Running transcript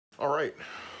right,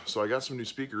 so I got some new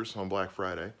speakers on Black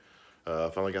Friday.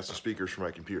 Finally got some speakers for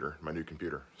my computer, my new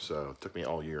computer. So it took me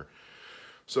all year.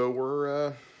 So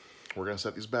we're gonna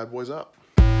set these bad boys up.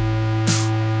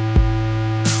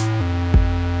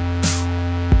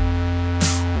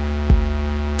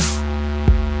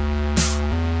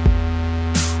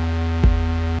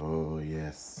 Oh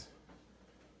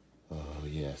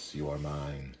yes, you are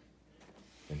mine,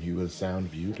 and you will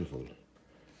sound beautiful.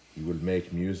 You will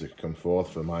make music come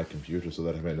forth from my computer so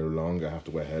that I may no longer have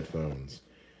to wear headphones.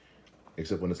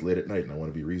 Except when it's late at night and I want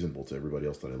to be reasonable to everybody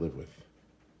else that I live with.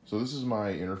 So this is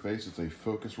my interface. It's a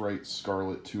Focusrite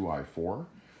Scarlett 2i4,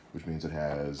 which means it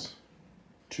has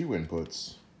 2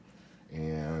 inputs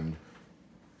and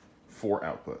 4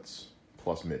 outputs,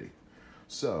 plus MIDI.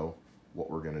 So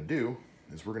what we're going to do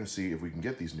is we're going to see if we can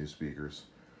get these new speakers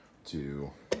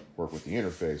to work with the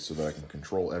interface so that I can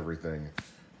control everything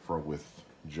with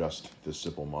just this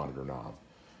simple monitor knob.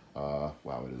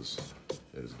 Wow, it is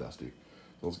dusty.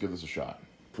 So let's give this a shot.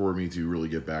 For me to really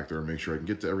get back there and make sure I can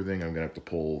get to everything, I'm gonna have to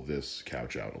pull this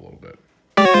couch out a little bit.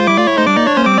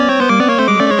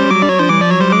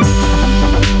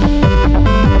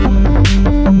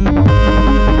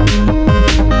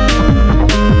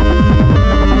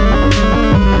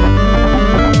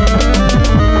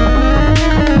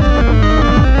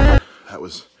 That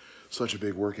was such a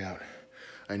big workout.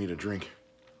 I need a drink.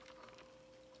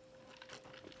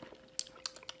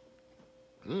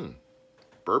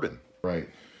 Bourbon. Right,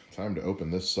 time to open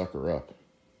this sucker up.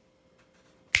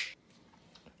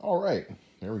 All right,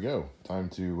 there we go. Time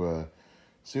to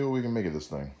see what we can make of this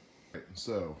thing. Right,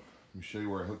 so, let me show you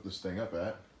where I hooked this thing up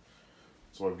at.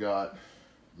 So I've got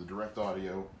the direct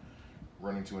audio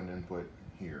running to an input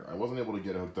here. I wasn't able to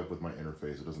get it hooked up with my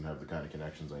interface. It doesn't have the kind of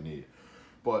connections I need,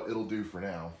 but it'll do for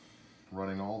now.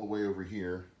 Running all the way over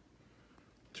here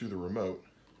to the remote,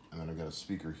 and then I've got a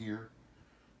speaker here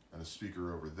and a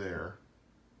speaker over there.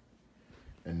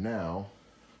 And now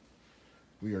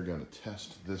we are going to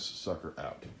test this sucker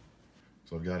out.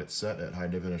 So I've got it set at high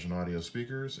definition audio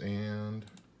speakers, and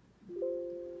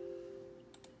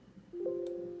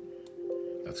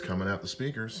that's coming out the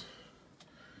speakers.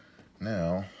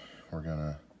 Now we're going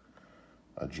to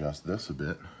adjust this a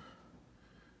bit.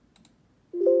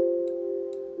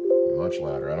 Much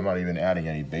louder. I'm not even adding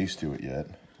any bass to it yet.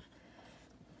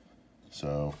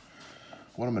 So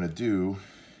what I'm going to do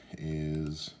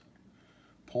is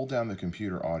pull down the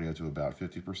computer audio to about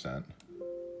 50%, and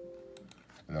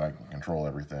then I can control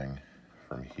everything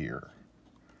from here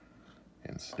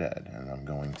instead. And I'm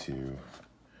going to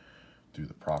do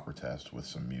the proper test with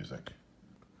some music.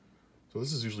 So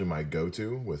this is usually my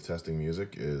go-to with testing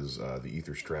music is The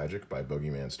Ether's Tragic by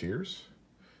Boogeyman's Tears.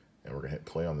 And we're going to hit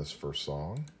play on this first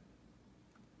song.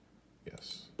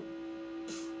 Yes.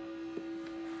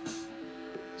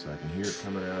 So I can hear it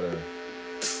coming out of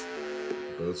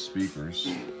both speakers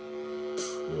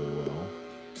really well.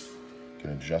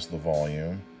 Can adjust the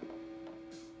volume,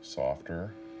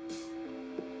 softer,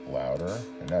 louder,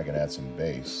 and now I can add some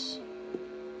bass.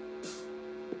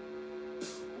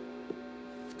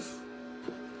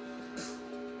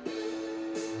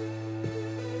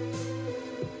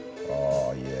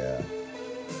 Oh yeah.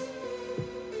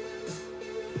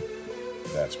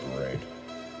 That's great.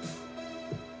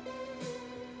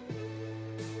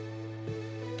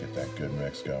 Get that good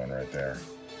mix going right there.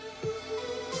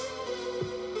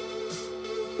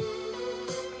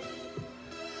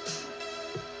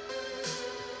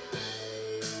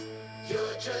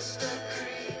 You're just a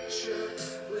creature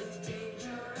with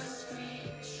dangerous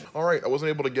features. All right, I wasn't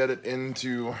able to get it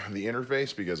into the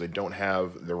interface because I don't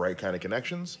have the right kind of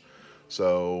connections.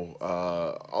 So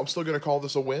I'm still going to call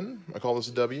this a win. I call this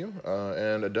a W,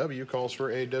 and a W calls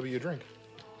for a W drink.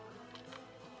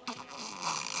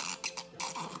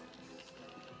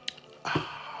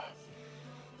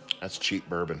 That's cheap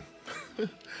bourbon.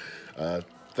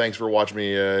 Thanks for watching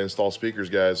me install speakers,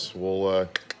 guys. We'll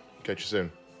catch you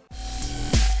soon.